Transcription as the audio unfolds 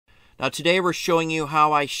Now today we're showing you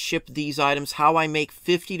how I ship these items, how I make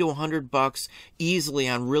 50 to 100 bucks easily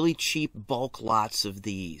on really cheap bulk lots of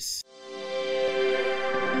these.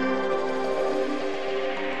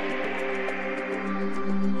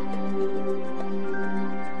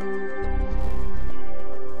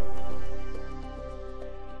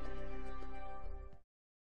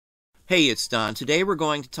 Hey, it's Don. Today we're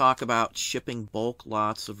going to talk about shipping bulk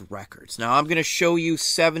lots of records. Now I'm going to show you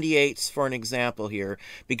 78s for an example here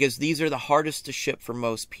because these are the hardest to ship for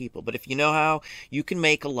most people. But if you know how, you can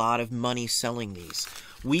make a lot of money selling these.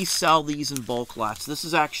 We sell these in bulk lots. This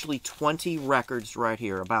is actually 20 records right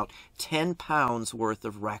here, about 10 pounds worth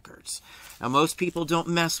of records. Now most people don't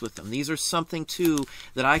mess with them. These are something too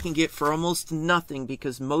that I can get for almost nothing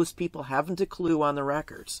because most people haven't a clue on the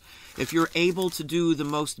records. If you're able to do the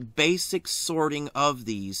most basic sorting of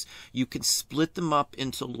these, you can split them up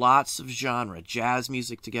into lots of genre, jazz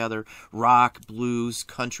music together, rock, blues,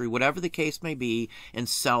 country, whatever the case may be, and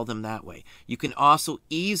sell them that way. You can also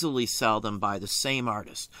easily sell them by the same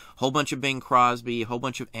artist. A whole bunch of Bing Crosby, a whole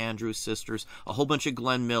bunch of Andrews Sisters, a whole bunch of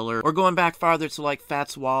Glenn Miller, or going back farther to like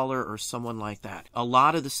Fats Waller or someone like that. A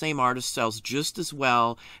lot of the same artist sells just as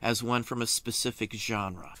well as one from a specific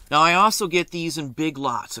genre. Now I also get these in big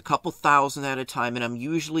lots, a couple thousand at a time, and I'm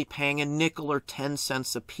usually paying a nickel or 10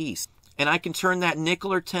 cents a piece. And I can turn that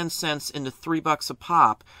nickel or 10 cents into $3 a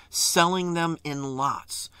pop, selling them in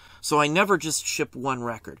lots. So I never just ship one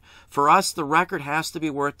record. For us, the record has to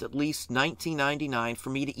be worth at least $19.99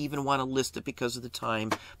 for me to even want to list it because of the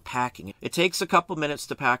time packing it. It takes a couple minutes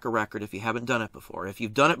to pack a record if you haven't done it before. If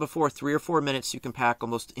you've done it before, 3 or 4 minutes, you can pack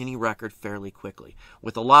almost any record fairly quickly.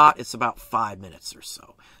 With a lot, it's about 5 minutes or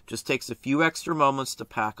so. Just takes a few extra moments to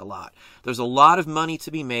pack a lot. There's a lot of money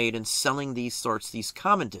to be made in selling these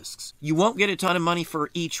common discs. You won't get a ton of money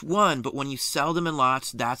for each one, but when you sell them in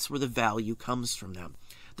lots, that's where the value comes from them.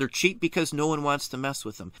 They're cheap because no one wants to mess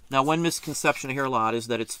with them. Now, one misconception I hear a lot is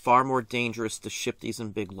that it's far more dangerous to ship these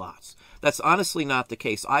in big lots. That's honestly not the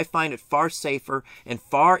case. I find it far safer and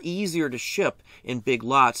far easier to ship in big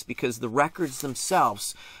lots because the records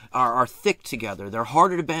themselves are thick together. They're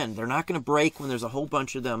harder to bend. They're not going to break when there's a whole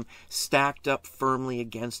bunch of them stacked up firmly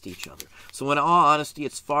against each other. So in all honesty,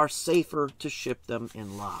 it's far safer to ship them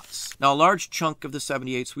in lots. Now, a large chunk of the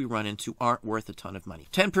 78s we run into aren't worth a ton of money.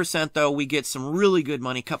 10% though, we get some really good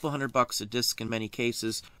money, a couple $100 a disc in many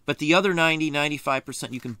cases. But the other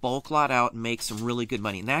 95% you can bulk lot out and make some really good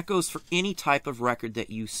money. And that goes for any type of record that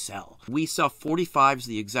you sell. We sell 45s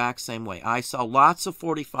the exact same way. I sell lots of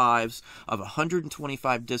 45s of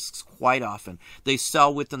 125 discs quite often. They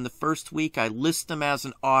sell within the first week. I list them as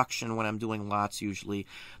an auction when I'm doing lots usually.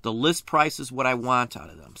 The list price is what I want out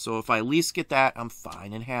of them. So if I at least get that, I'm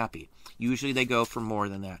fine and happy. Usually they go for more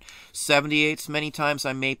than that. 78s, many times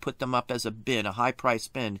I may put them up as a bid, a high price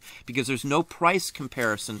bid, because there's no price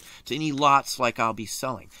comparison to any lots like I'll be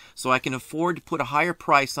selling. So I can afford to put a higher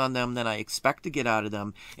price on them than I expect to get out of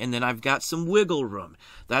them, and then I've got some wiggle room.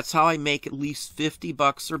 That's how I make at least 50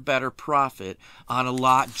 bucks or better profit on a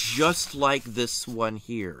lot just like this one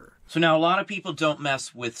here. So now a lot of people don't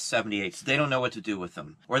mess with 78s. They don't know what to do with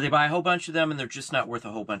them. Or they buy a whole bunch of them and they're just not worth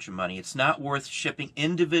a whole bunch of money. It's not worth shipping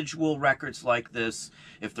individual records like this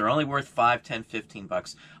if they're only worth 5, 10, 15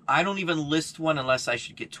 bucks. I don't even list one unless I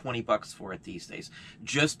should get 20 bucks for it these days,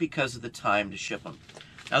 just because of the time to ship them.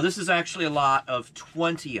 Now this is actually a lot of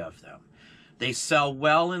 20 of them. They sell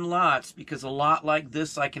well in lots because a lot like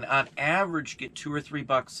this I can on average get 2 or 3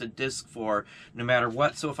 bucks a disc for no matter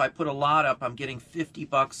what. So if I put a lot up, I'm getting 50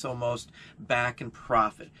 bucks almost back in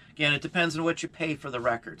profit. Again, it depends on what you pay for the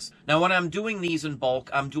records. Now when I'm doing these in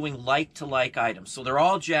bulk, I'm doing like to like items. So they're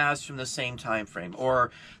all jazz from the same time frame,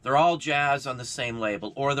 or they're all jazz on the same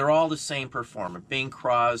label, or they're all the same performer, Bing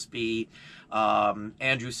Crosby,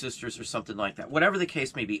 Andrews Sisters or something like that, whatever the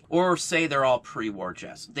case may be, or say they're all pre-war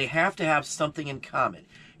jazz. They have to have something in common.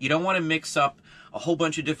 You don't want to mix up a whole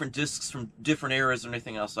bunch of different discs from different eras or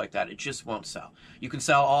anything else like that. It just won't sell. You can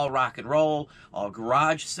sell all rock and roll, all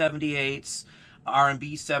garage 78s,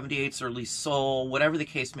 R&B 78s, or at least soul, whatever the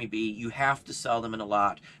case may be. You have to sell them in a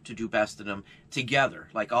lot to do best in them together,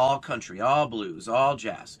 like all country, all blues, all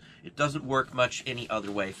jazz. It doesn't work much any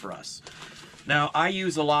other way for us. Now, I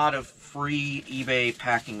use a lot of free eBay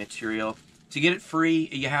packing material. To get it free,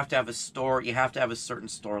 you have to have a store. You have to have a certain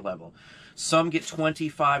store level. Some get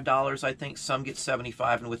 $25, I think. Some get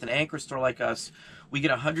 $75. And with an anchor store like us, we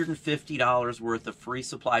get $150 worth of free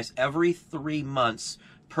supplies every 3 months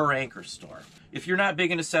per anchor store. If you're not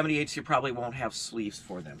big into 78s, you probably won't have sleeves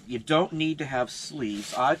for them. You don't need to have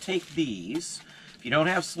sleeves. I take these. If you don't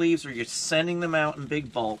have sleeves or you're sending them out in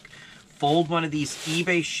big bulk, fold one of these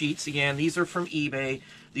eBay sheets. Again, these are from eBay.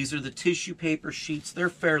 These are the tissue paper sheets. They're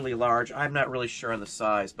fairly large. I'm not really sure on the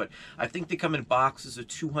size, but I think they come in boxes of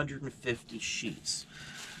 250 sheets.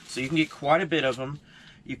 So you can get quite a bit of them.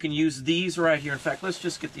 You can use these right here. In fact, let's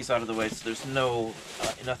just get these out of the way so there's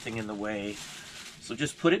nothing in the way. So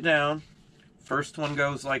just put it down. First one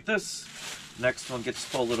goes like this. Next one gets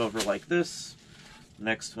folded over like this.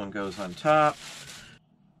 Next one goes on top.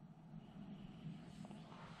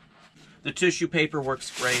 The tissue paper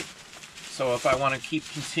works great. So if I want to keep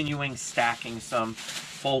continuing stacking some,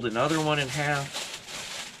 fold another one in half.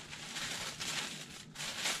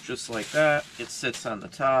 Just like that. It sits on the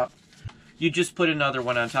top. You just put another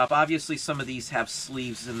one on top. Obviously, some of these have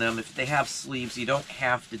sleeves in them. If they have sleeves, you don't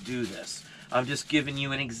have to do this. I'm just giving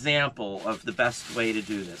you an example of the best way to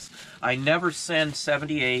do this. I never send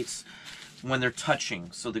 78s when they're touching,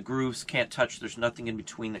 so the grooves can't touch. There's nothing in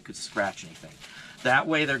between that could scratch anything. That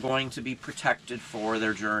way, they're going to be protected for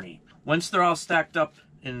their journey. Once they're all stacked up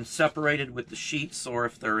and separated with the sheets, or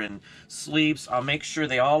if they're in sleeves, I'll make sure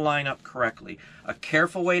they all line up correctly. A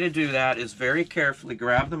careful way to do that is very carefully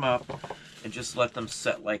grab them up and just let them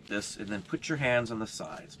set like this, and then put your hands on the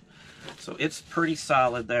sides. So it's pretty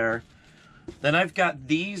solid there. Then I've got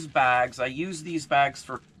these bags. I use these bags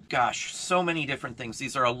for, gosh, so many different things.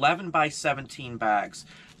 These are 11 by 17 bags.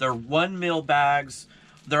 They're 1 mil bags.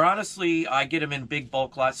 They're honestly, I get them in big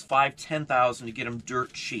bulk lots, 5,000, 10,000 to get them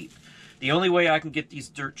dirt cheap. The only way I can get these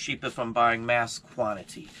dirt cheap if I'm buying mass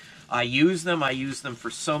quantity. I use them for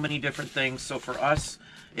so many different things. So for us,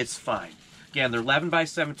 it's fine. Again, they're 11 by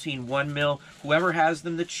 17, 1 mil. Whoever has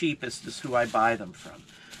them the cheapest is who I buy them from.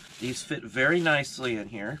 These fit very nicely in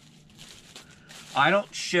here. I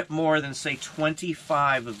don't ship more than, say,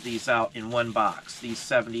 25 of these out in one box, these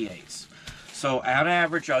 78s. So on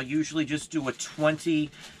average, I'll usually just do a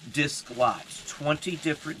 20 disc lot, 20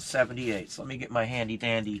 different 78s. Let me get my handy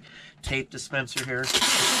dandy tape dispenser here.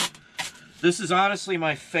 This is honestly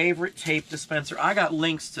my favorite tape dispenser. I got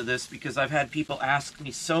links to this because I've had people ask me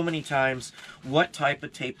so many times what type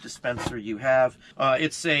of tape dispenser you have.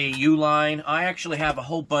 It's a U-line. I actually have a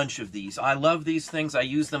whole bunch of these. I love these things. I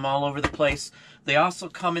use them all over the place. They also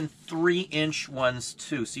come in 3-inch ones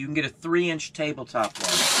too, so you can get a 3-inch tabletop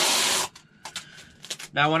one.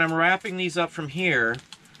 Now when I'm wrapping these up from here,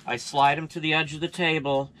 I slide them to the edge of the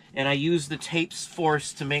table, and I use the tape's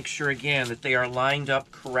force to make sure, again, that they are lined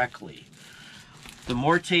up correctly. The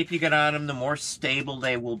more tape you get on them, the more stable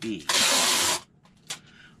they will be.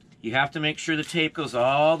 You have to make sure the tape goes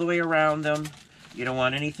all the way around them. You don't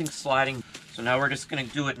want anything sliding. So now we're just going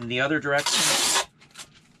to do it in the other direction.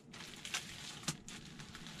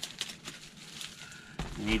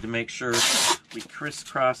 You need to make sure we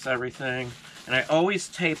crisscross everything. And I always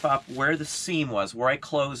tape up where the seam was, where I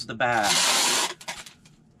closed the bag.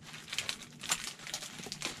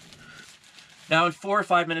 Now in 4 or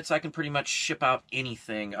 5 minutes, I can pretty much ship out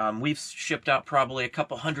anything. We've shipped out probably a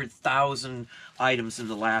couple 100,000 items in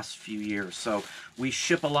the last few years. So we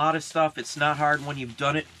ship a lot of stuff. It's not hard when you've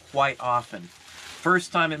done it quite often.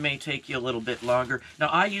 First time it may take you a little bit longer. Now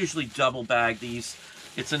I usually double bag these.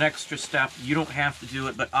 It's an extra step. You don't have to do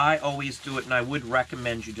it, but I always do it, and I would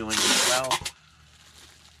recommend you doing it as well.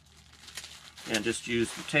 And just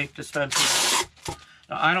use the tape dispenser.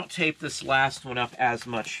 Now, I don't tape this last one up as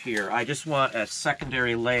much here. I just want a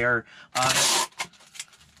secondary layer on it.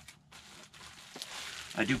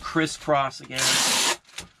 I do crisscross again.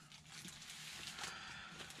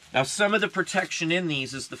 Now, some of the protection in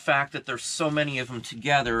these is the fact that there's so many of them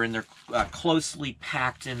together, and they're closely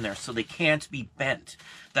packed in there, so they can't be bent.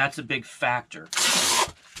 That's a big factor.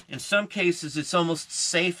 In some cases, it's almost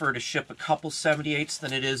safer to ship a couple 78s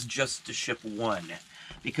than it is just to ship one,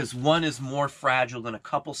 because one is more fragile than a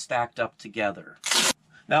couple stacked up together.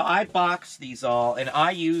 Now, I box these all, and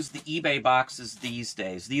I use the eBay boxes these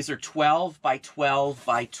days. These are 12 by 12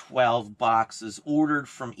 by 12 boxes ordered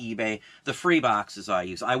from eBay, the free boxes I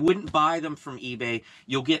use. I wouldn't buy them from eBay.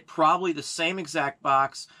 You'll get probably the same exact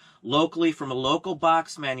box locally from a local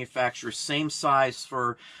box manufacturer, same size,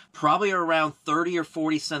 for probably around 30 or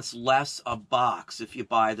 40 cents less a box if you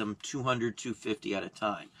buy them 200, 250 at a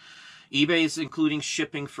time. eBay is including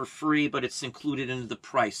shipping for free, but it's included into the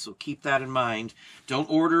price, so keep that in mind. Don't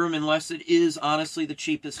order them unless it is honestly the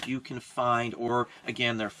cheapest you can find, or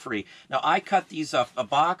again, they're free. Now, I cut these up. A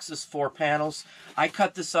box is 4 panels. I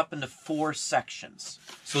cut this up into 4 sections.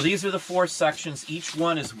 So these are the 4 sections. Each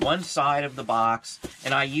one is one side of the box,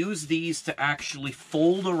 and I use these to actually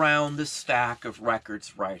fold around the stack of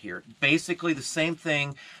records right here. Basically the same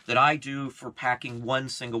thing that I do for packing one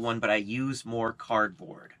single one, but I use more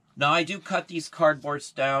cardboard. Now I do cut these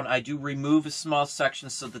cardboards down. I do remove a small section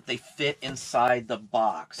so that they fit inside the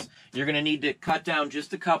box. You're going to need to cut down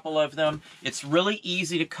just a couple of them. It's really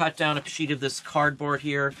easy to cut down a sheet of this cardboard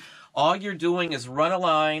here. All you're doing is run a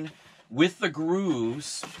line with the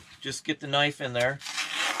grooves. Just get the knife in there.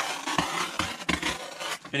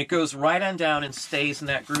 And it goes right on down and stays in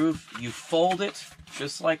that groove. You fold it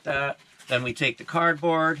just like that. Then we take the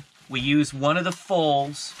cardboard. We use one of the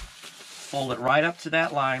folds. Fold it right up to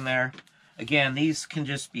that line there. Again, these can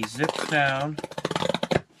just be zipped down.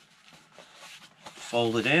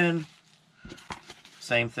 Fold it in.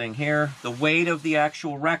 Same thing here. The weight of the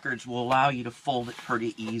actual records will allow you to fold it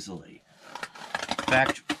pretty easily. In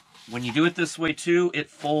fact, when you do it this way too, it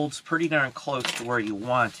folds pretty darn close to where you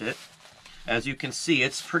want it. As you can see,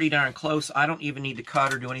 it's pretty darn close. I don't even need to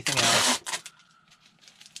cut or do anything else.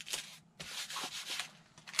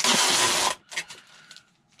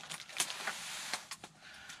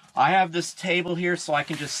 I have this table here so I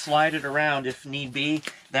can just slide it around if need be.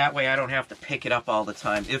 That way I don't have to pick it up all the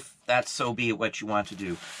time, if that's so be it what you want to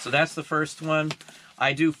do. So that's the first one.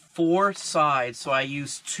 I do 4 sides, so I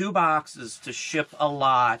use 2 boxes to ship a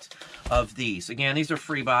lot of these. Again, these are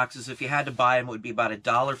free boxes. If you had to buy them, it would be about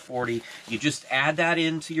 $1.40. You just add that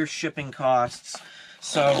into your shipping costs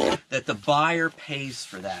so that the buyer pays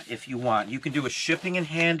for that if you want. You can do a shipping and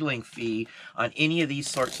handling fee on any of these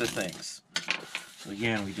sorts of things. So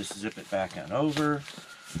again, we just zip it back on over,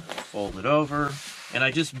 fold it over, and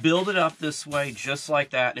I just build it up this way, just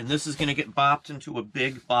like that, and this is going to get bopped into a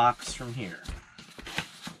big box from here.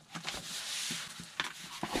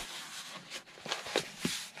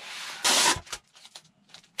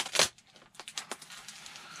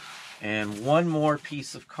 And one more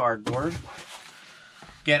piece of cardboard.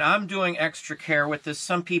 Again, I'm doing extra care with this.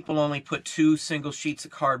 Some people only put 2 single sheets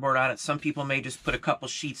of cardboard on it. Some people may just put a couple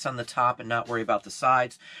sheets on the top and not worry about the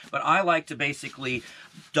sides. But I like to basically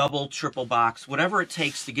double, triple box, whatever it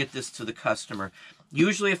takes to get this to the customer.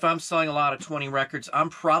 Usually if I'm selling a lot of 20 records, I'm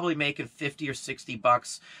probably making 50 or 60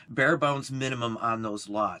 bucks, bare bones minimum on those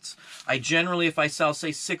lots. I generally, if I sell,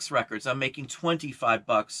 say, 6 records, I'm making 25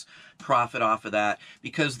 bucks profit off of that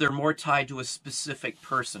because they're more tied to a specific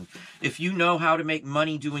person. If you know how to make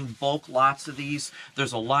money doing bulk lots of these,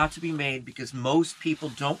 there's a lot to be made because most people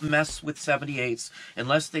don't mess with 78s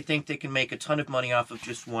unless they think they can make a ton of money off of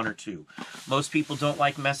just 1 or 2. Most people don't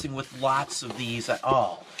like messing with lots of these at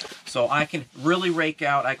all. So I can really rake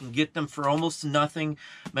out. I can get them for almost nothing.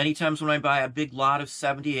 Many times when I buy a big lot of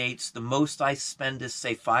 78s, the most I spend is,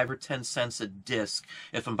 say, 5 or 10 cents a disc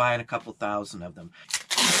if I'm buying a couple thousand of them.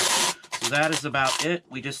 So that is about it.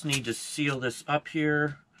 We just need to seal this up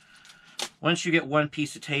here. Once you get one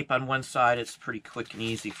piece of tape on one side, it's pretty quick and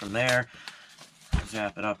easy from there.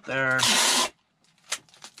 Zap it up there.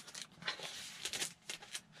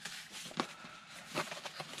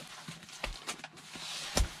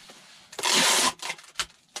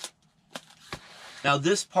 Now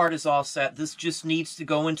this part is all set. This just needs to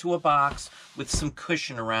go into a box with some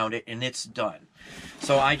cushion around it and it's done.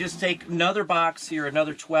 So I just take another box here,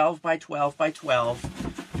 another 12 by 12 by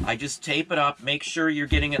 12. I just tape it up. Make sure you're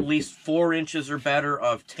getting at least 4 inches or better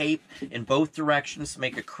of tape in both directions.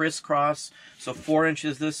 Make a crisscross. So 4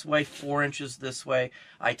 inches this way, 4 inches this way.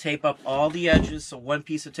 I tape up all the edges. So one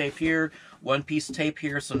piece of tape here, one piece of tape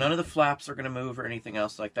here. So none of the flaps are going to move or anything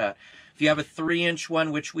else like that. If you have a 3-inch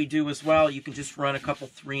one, which we do as well, you can just run a couple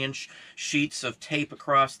 3-inch sheets of tape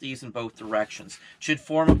across these in both directions. It should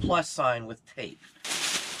form a plus sign with tape.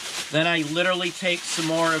 Then I literally take some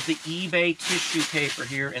more of the eBay tissue paper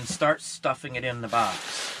here and start stuffing it in the box.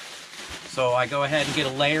 So I go ahead and get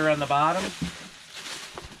a layer on the bottom,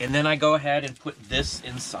 and then I go ahead and put this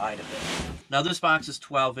inside of it. Now this box is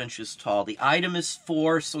 12 inches tall. The item is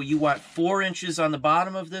 4, so you want 4 inches on the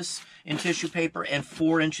bottom of this in tissue paper and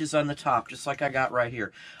 4 inches on the top, just like I got right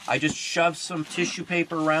here. I just shove some tissue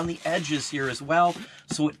paper around the edges here as well,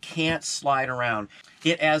 so it can't slide around.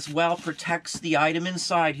 It as well protects the item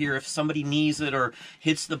inside here. If somebody knees it or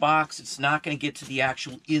hits the box, it's not going to get to the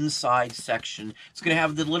actual inside section. It's going to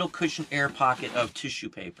have the little cushion air pocket of tissue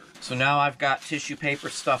paper. So now I've got tissue paper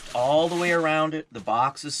stuffed all the way around it. The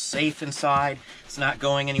box is safe inside. It's not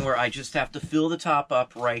going anywhere. I just have to fill the top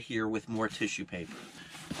up right here with more tissue paper.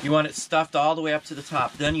 You want it stuffed all the way up to the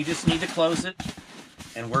top. Then you just need to close it,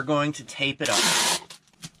 and we're going to tape it up.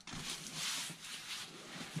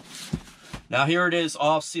 Now here it is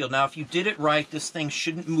all sealed. Now if you did it right, this thing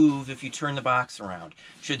shouldn't move if you turn the box around.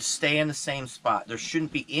 It should stay in the same spot. There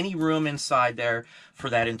shouldn't be any room inside there for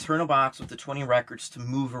that internal box with the 20 records to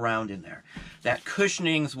move around in there. That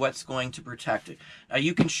cushioning is what's going to protect it.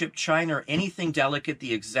 You can ship china or anything delicate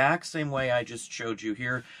the exact same way I just showed you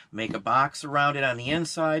here. Make a box around it on the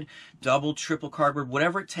inside, double, triple cardboard,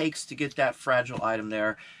 whatever it takes to get that fragile item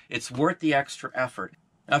there. It's worth the extra effort.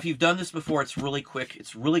 Now, if you've done this before, it's really quick.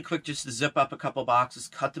 It's really quick just to zip up a couple boxes,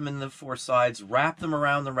 cut them in the four sides, wrap them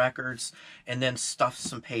around the records, and then stuff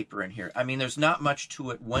some paper in here. I mean, there's not much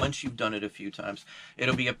to it once you've done it a few times.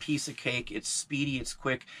 It'll be a piece of cake. It's speedy. It's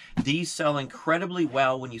quick. These sell incredibly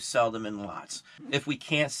well when you sell them in lots. If we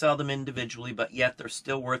can't sell them individually, but yet they're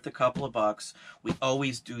still worth a couple of bucks, we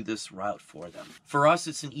always do this route for them. For us,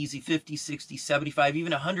 it's an easy 50, 60, 75,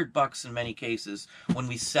 even $100 in many cases when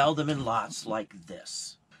we sell them in lots like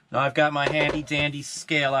this. Now I've got my handy dandy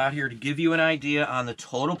scale out here to give you an idea on the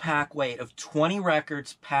total pack weight of 20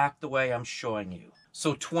 records packed the way I'm showing you.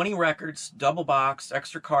 So 20 records, double box,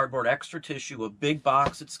 extra cardboard, extra tissue, a big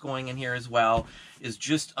box that's going in here as well, is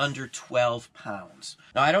just under 12 pounds.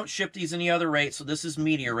 Now I don't ship these any other rate, so this is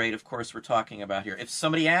media rate, of course, we're talking about here. If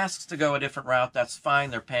somebody asks to go a different route, that's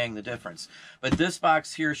fine, they're paying the difference. But this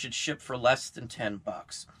box here should ship for less than 10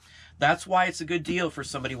 bucks. That's why it's a good deal for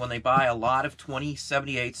somebody when they buy a lot of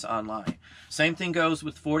 2078s online. Same thing goes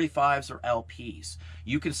with 45s or LPs.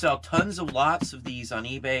 You can sell tons of lots of these on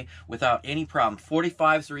eBay without any problem.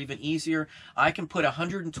 45s are even easier. I can put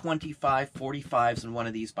 125 45s in one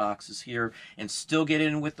of these boxes here and still get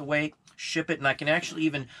in with the weight, ship it, and I can actually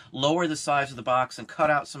even lower the size of the box and cut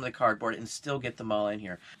out some of the cardboard and still get them all in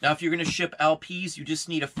here. Now, if you're going to ship LPs, you just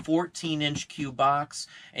need a 14-inch cube box,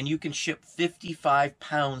 and you can ship 55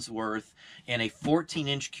 pounds worth in a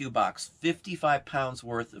 14-inch cube box, 55 pounds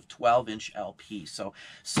worth of 12-inch LP. So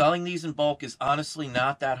selling these in bulk is honestly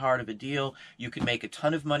not that hard of a deal. You can make a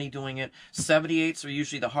ton of money doing it. 78s are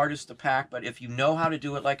usually the hardest to pack, but if you know how to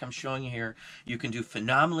do it like I'm showing you here, you can do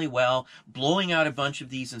phenomenally well, blowing out a bunch of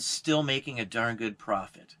these and still making a darn good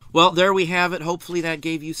profit. Well, there we have it. Hopefully that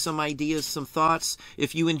gave you some ideas, some thoughts.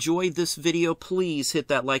 If you enjoyed this video, please hit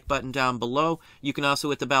that like button down below. You can also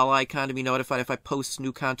hit the bell icon to be notified if I post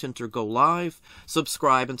new content or go live.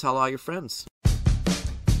 Subscribe and tell all your friends.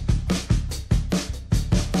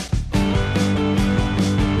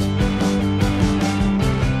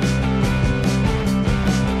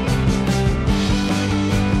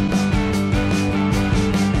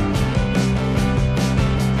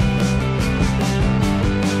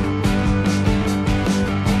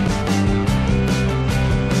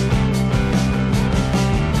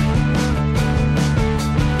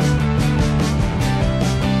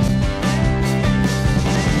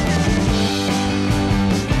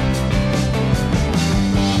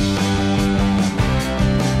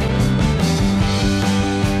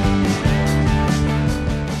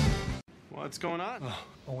 What's going on?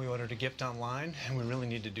 Well, we ordered a gift online, and we really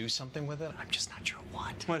need to do something with it. I'm just not sure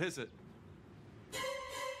what. What is it?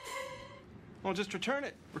 Well, just return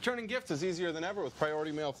it. Returning gifts is easier than ever with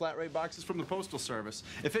priority mail flat rate boxes from the Postal Service.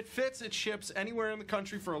 If it fits, it ships anywhere in the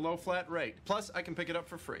country for a low flat rate. Plus, I can pick it up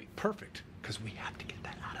for free. Perfect, because we have to get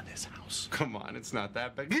that out of this house. Come on, it's not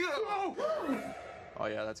that big. Oh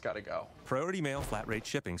yeah, that's gotta go. Priority mail flat rate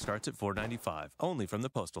shipping starts at $4.95, only from the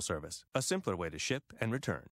Postal Service. A simpler way to ship and return.